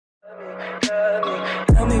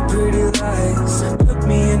Tell me pretty lies, look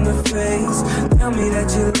me in the face. Tell me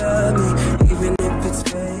that you love me, even if it's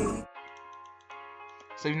fake.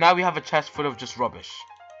 So now we have a chest full of just rubbish.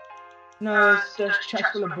 No, it's just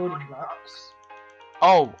chest full of building blocks.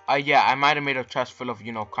 Oh, yeah, I might have made a chest full of,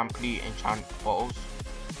 you know, complete enchant bottles.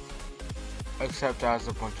 Except there's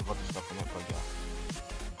a bunch of other stuff in it, but yeah.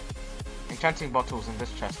 Enchanting bottles in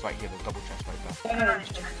this chest right here, the double chest right there.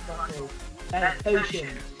 Enchanting bottles. And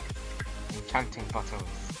potions. Enchanting bottles.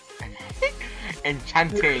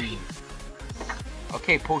 Enchanting.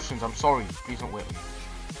 Okay, potions, I'm sorry. Please don't whip me.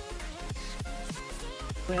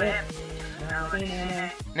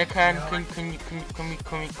 Nick, can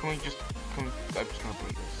we just, I'm just gonna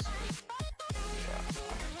break this. Yeah,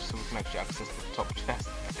 so we can actually access the top chest.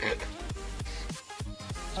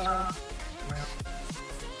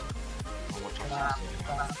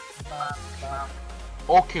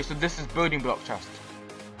 Okay, so this is building block chest.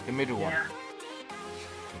 The middle one.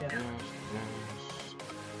 Yes.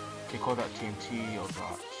 Okay, call that TNT or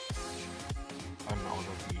that. And all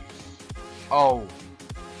of these. Oh.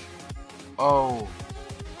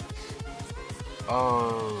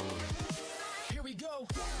 Here we go.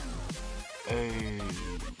 Hey.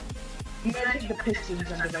 I'm gonna take the pistons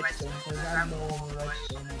and the redstone because I'm more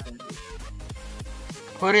redstone than you.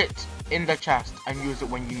 Put it in the chest and use it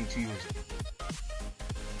when you need to use it.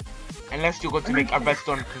 Unless you're going to make a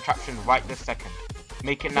redstone contraption right this second.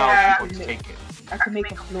 Make it now if you want to take it. I can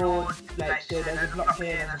make a floor, like, so there's a block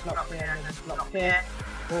here, there's a block here, and there's a block here.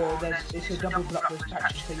 Or it's a double block with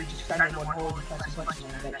patches, so you just stand in one hole and press a button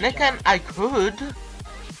and then Nick, I could,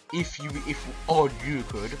 if you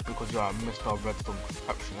could, because you're a Mr. Redstone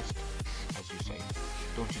Contraptionist, as you say.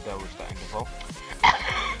 Don't you dare wish that in the hole.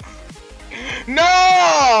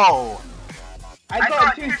 No! I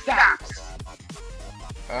got 2 stacks!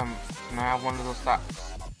 Can I have one of those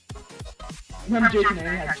stacks? I'm joking, I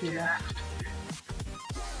only had 2 left.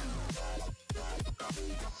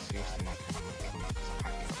 Seriously, Nick, I'm not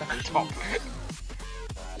kidding. Top.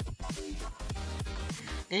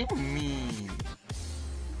 You mean?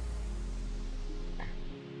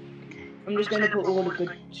 Okay. I'm just gonna put all the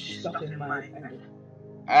good stuff in my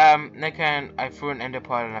ender. Nick, I threw an ender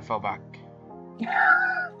pearl and I fell back.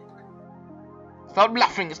 Stop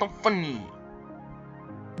laughing, it's not funny.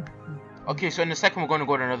 Okay, so in a second we're gonna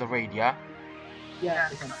go to another raid, yeah? Yeah.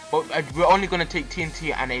 But we're only gonna take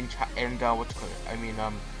TNT and what's it called? I mean,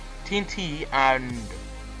 TNT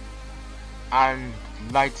and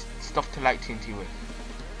light stuff to light TNT with.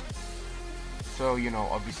 So you know,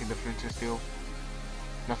 obviously the flint and steel,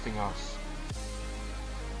 nothing else.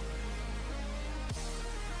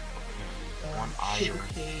 Okay, 1 iron.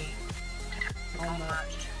 How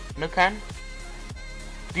much? No, can?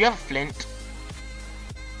 Do you have a flint?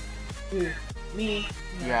 Who? Me?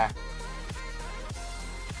 No. Yeah.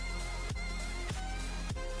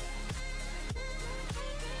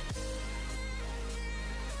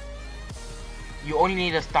 You only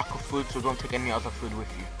need a stack of food, so don't take any other food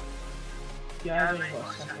with you. Yeah, I haven't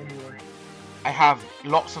got stuff anyway. I have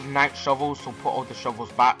lots of night shovels, so put all the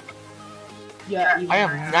shovels back. Yeah, I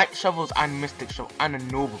have night shovels and mystic shovel and a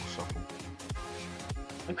noble shovel.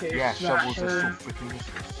 Okay, Yeah, shovels are so freaking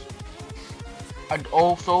useless. And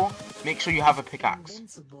also, make sure you have a pickaxe.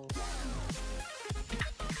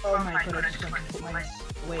 Oh my god, I just want to put mine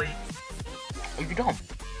away. Are you dumb?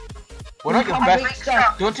 We're not your best.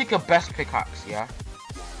 Don't take your best pickaxe, yeah?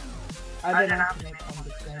 I don't have to make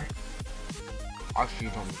convict there. Actually,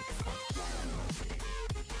 you don't need a pickaxe.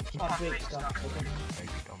 Can't break stuff. Are you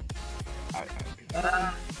dumb?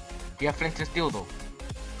 Do you have flint and steel though?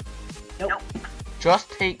 Nope.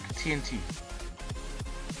 Just take TNT.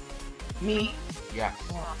 Me? Yes.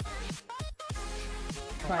 What?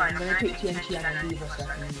 Fine, I'm gonna take TNT and then leave a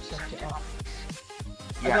second and set it off.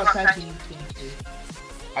 Yes. I got 13 TNT.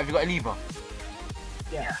 Have you got a lever?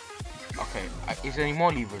 Yeah. Okay. Is there any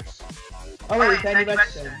more levers? Oh wait, is there any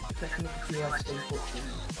redstone? Let's make a few redstone torches.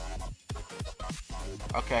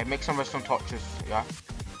 Okay, make some redstone torches, yeah?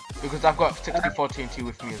 Because I've got 64 TNT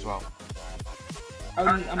with me as well.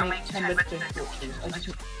 I'll make 10 redstone torches. I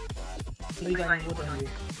just leave any wood on you.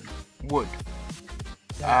 Wood.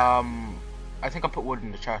 Yeah. I think I put wood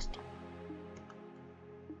in the chest.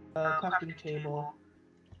 Crafting table.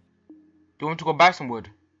 Do you want to go buy some wood?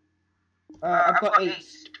 I've got 8.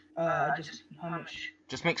 How much?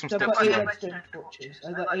 Just make some So I've sticks. got 8 Yeah. redstone torches.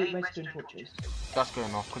 I've got 8 redstone torches. That's good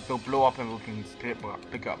enough, because they'll blow up and we can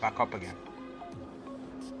pick it back up again.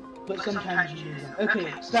 But sometimes you use them.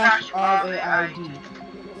 Okay, slash RAID.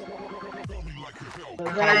 So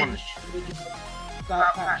then, we can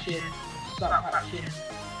start patching.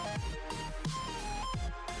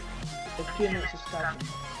 The 2 minutes of starting.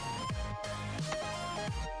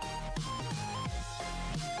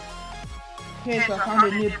 Okay, so I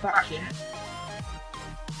found a new faction.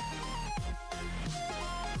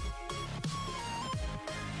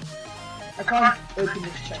 I can't open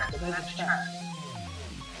this chest, but there's a chest.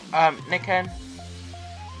 Nicken,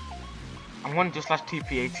 I'm gonna just slash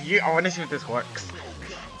TPA to you. I wanna see if this works.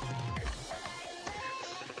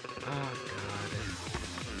 Oh god.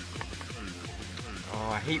 Oh,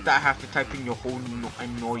 I hate that I have to type in your whole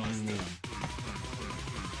annoying name.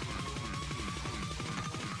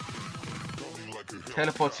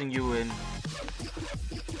 Teleporting you in.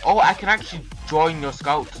 Oh, I can actually join your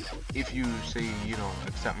scout if you say, you know,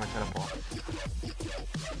 accept my teleport.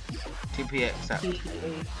 TP accept. CC.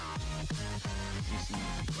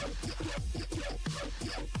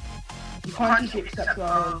 You can't TP accept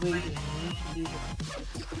while waiting.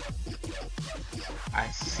 I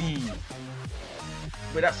see.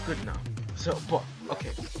 But that's good now. So, but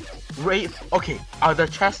okay. Right. Okay. Are the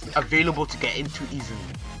chests available to get into easily?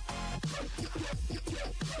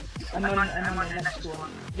 I'm on the next one.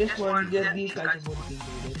 This one, these guys have already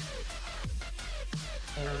been raided.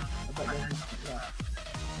 But there's nothing left.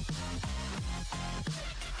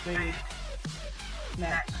 Raid.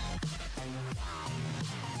 Next.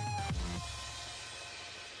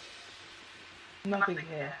 Nothing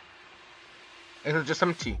here. It was just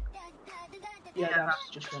empty. Yeah, that's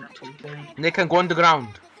just empty. Raid. They can go on the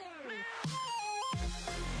ground.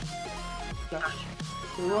 Slash.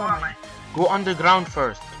 So where am I? Go underground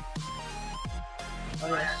first.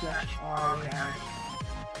 Oh yeah, slash. Oh yeah.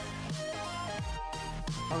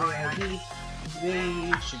 Oh yeah, these.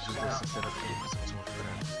 Raid. I should use this instead of tape because it's more fun.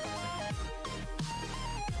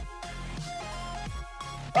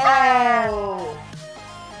 Oh!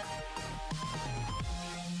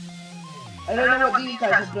 I don't know what these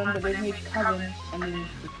guys have done, but they've made caverns and then.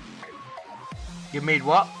 You made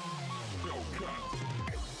what?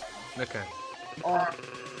 Okay. Oh,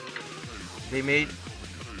 They made.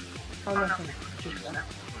 oh nothing. Just that.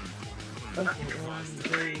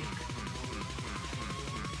 Okay, raid.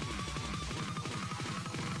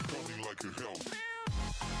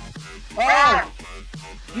 Oh!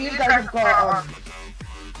 These guys have got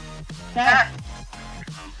chests.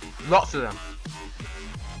 Lots of them.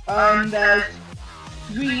 There's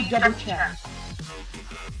 3 double chests.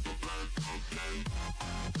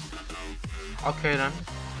 Okay then.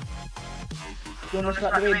 Do you want to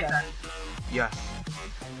start the raid then? Yes.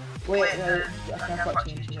 Wait, okay, I've got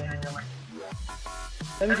TNT anyway.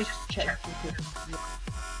 Let me just check.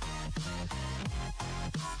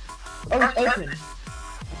 Oh, it's open.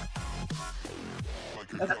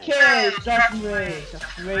 Okay, starting raid.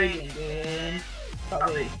 Start raiding in.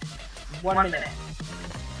 Start raid. 1 minute.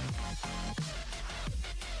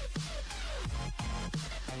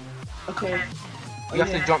 Okay. We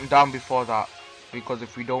have to jump down before that, because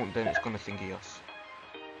if we don't, then it's gonna thingy us.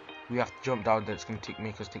 We have to jump down, then it's gonna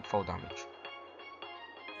make us take fall damage.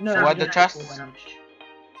 No, So we where the don't take chests? full damage.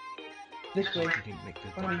 This way. We didn't make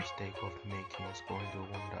the dumb mistake of making us go into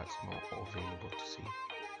one that's not available to see.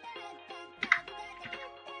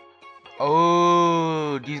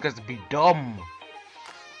 Oh, these guys would be dumb.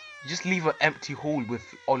 You just leave an empty hole with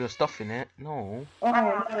all your stuff in it. No.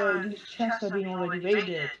 Oh no, these chests are being already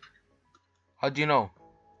raided. How do you know?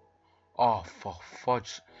 Oh, for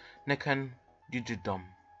fudge. Nicken, you did dumb.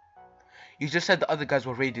 You just said the other guys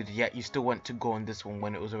were raided, yet you still went to go on this one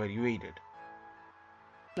when it was already raided.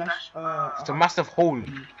 Slash, It's a massive hole.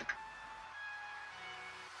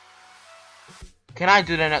 Can I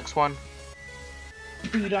do the next one?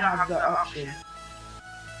 you don't have the option.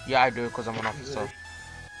 Yeah, I do, because I'm an officer.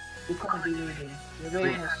 You can't do raiding. The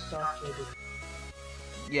raid has started.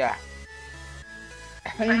 Yeah.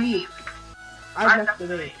 Can you leave? I've left the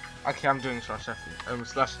raid. Okay, I'm doing slash F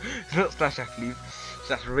slash not slash F leave,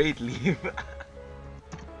 slash raid leave.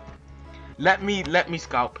 let me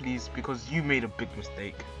scout, please, because you made a big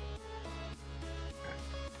mistake.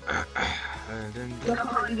 You're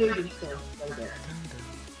currently raiding still.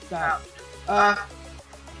 Scout.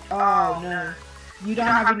 Oh no. You don't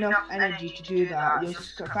have enough energy to do that. Your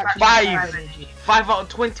faction doesn't have energy. 5 out of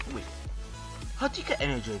 20. Wait. How do you get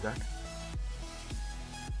energy again?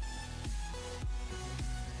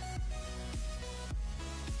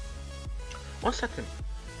 One second.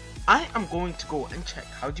 I am going to go and check.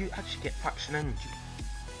 How do you actually get faction energy?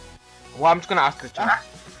 Well, I'm just gonna ask the chat.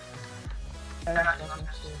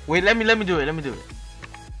 Wait, let me do it. Let me do it.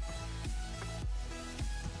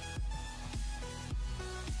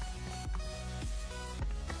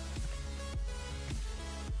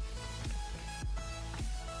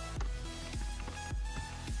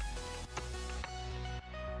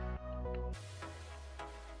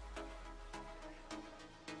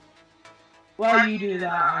 While you do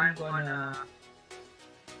that, I'm gonna...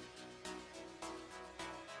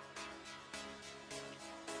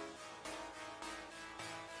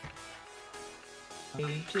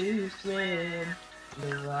 Way to swim,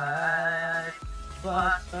 the right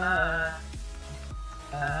buffer,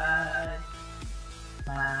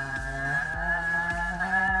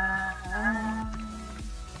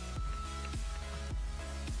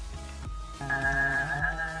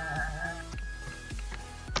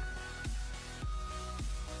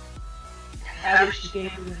 I wish the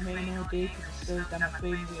game was made all day because it slows down my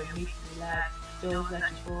brain with a meat to relax. Feels like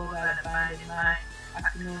you fall out of abandoned mind. I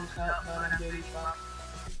can always help, but I'm really far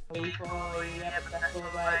away for all, yeah, but that's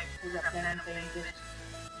alright. Cause I plan on playing this.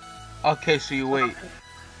 Okay, so you wait.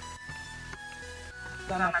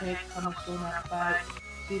 Got my pick, I'm a storm out fight.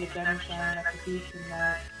 See the gun shine like a beacon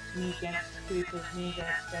light. Me against creepers, me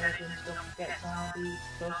against skeletons. Don't forget zombies,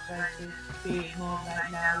 those fences. Create more right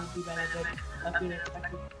now would be better than I feel like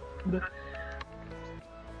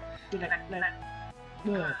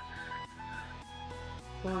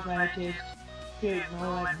those relatives. Create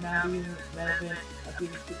more right now even relevant. I feel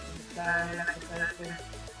like in the sky like a elephant.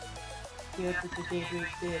 Feel for the day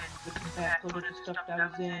break this. Looking back over the stuff that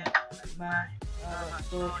was in my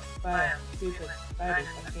sword, fire, creepers, fighters.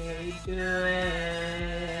 I can't do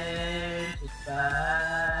it. Just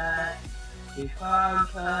fight. Be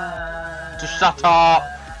conquered. Just shut up.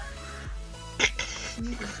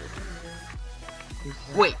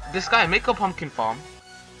 Wait, this guy make a pumpkin farm.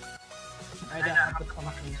 I don't have the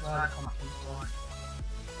pumpkins. Where are the pumpkins for?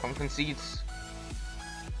 Pumpkin seeds.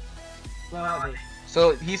 Where are they?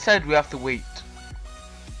 So he said we have to wait.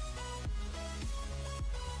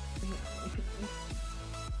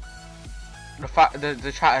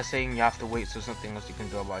 The chat is saying you have to wait, so there's nothing else you can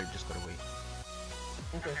do about it. You just gotta wait.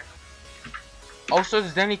 Okay. Also,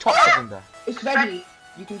 is there any toxins in there? It's ready.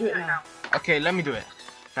 You can do it now. Okay, let me do it.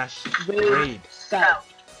 That's Raid raid. self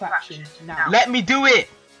factions now. Let me do it.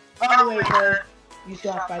 Oh wait, you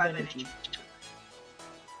still have 5 energy.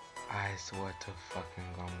 I swear to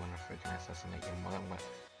fucking God, I'm gonna freaking assassinate your mother.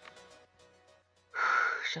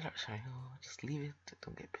 Shut up, Shino. Just leave it.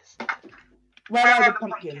 Don't get pissed. Where are the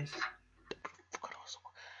pumpkins?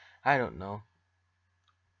 I don't know.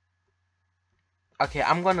 Okay,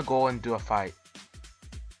 I'm gonna go and do a fight.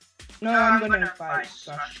 No, I'm gonna fight.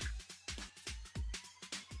 Gosh.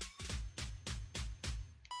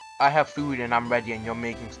 I have food and I'm ready and you're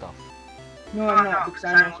making stuff. No, I'm not because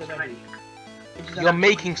I'm also ready. You're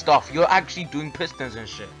making stuff. You're actually doing pistons and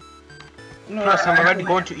shit. No, Plus, I'm already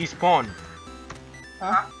going to spawn.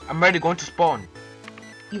 Huh? I'm ready going to spawn.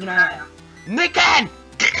 Even I am. Nicken!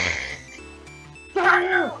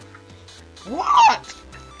 What?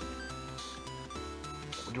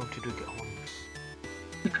 What do you want to do? Get on.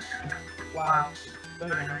 Wow.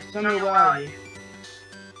 Very nice. Tell me, where are you?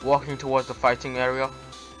 Walking towards the fighting area.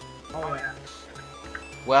 Oh yeah.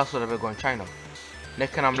 Where else would I be going? China.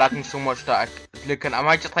 Nicken, I'm lagging so much that Nicken, am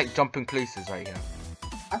I just like jumping places right here?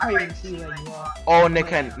 I can't even see where you are. Oh,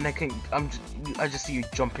 Nicken, I just see you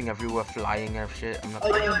jumping everywhere, flying and shit. I'm not.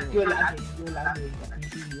 Oh yeah, you're lagging. You're lagging. I can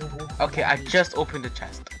see you. Okay, I just opened the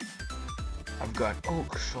chest. I've got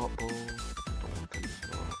oak shot bow. Don't want to use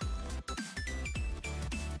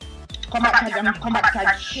that. Combat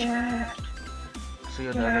tag, shit. So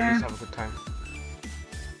you're there, at least have a good time.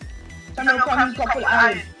 Someone comes, got full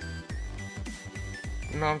iron.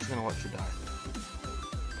 No, I'm just gonna watch you die.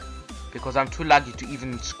 Because I'm too laggy to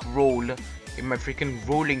even scroll in my freaking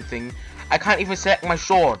rolling thing. I can't even select my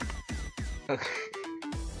sword.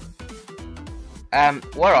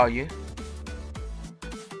 Where are you?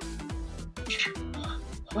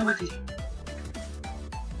 Where is he?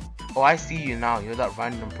 Oh, I see you now. You're that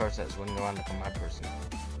random person that's running around like a mad person.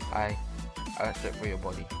 I search for your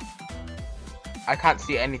body. I can't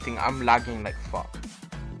see anything. I'm lagging like fuck.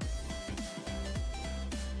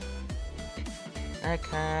 I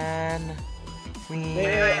can.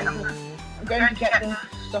 Wait, I'm going to get the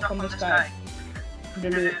stuff on this guy. The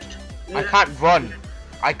loot. I can't run.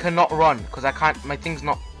 I cannot run because I can't. My thing's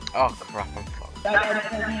not. Oh crap! I'm fucked.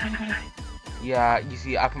 Yeah, you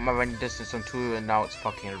see, I put my running distance on 2 and now it's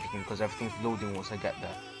fucking everything because everything's loading once I get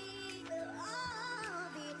there.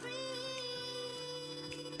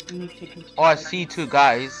 Oh, I see 2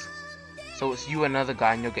 guys. So it's you and another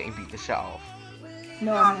guy and you're getting beat the shit out of.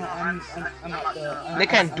 No, I'm not the...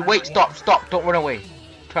 Nicken, wait, stop, don't run away.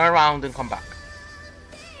 Turn around and come back.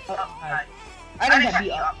 I don't get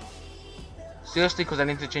beat up. Seriously, because I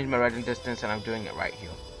need to change my running distance and I'm doing it right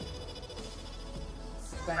here.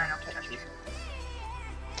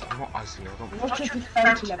 I'm not icy, I don't... What's your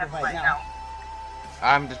disparity level right now?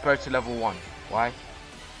 I'm disparity level 1. Why?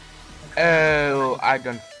 Oh, I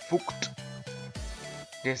done fucked.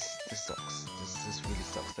 This sucks. This really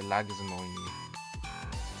sucks. The lag is annoying me.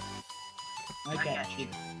 I got you.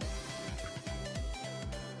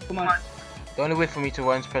 Come on. The only way for me to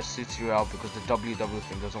run is press C3L because the W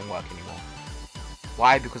thing doesn't work anymore.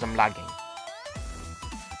 Why? Because I'm lagging.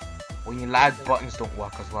 When you lag, buttons don't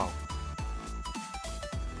work as well.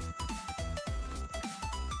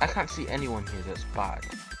 I can't see anyone here that's bad.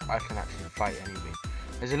 I can actually fight anyway.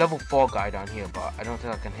 There's a level 4 guy down here, but I don't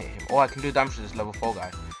think I can hit him. Oh, I can do damage to this level 4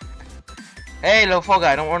 guy. Hey, level 4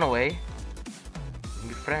 guy, don't run away. We can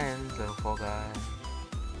be friends, level 4 guy.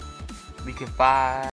 We can fight.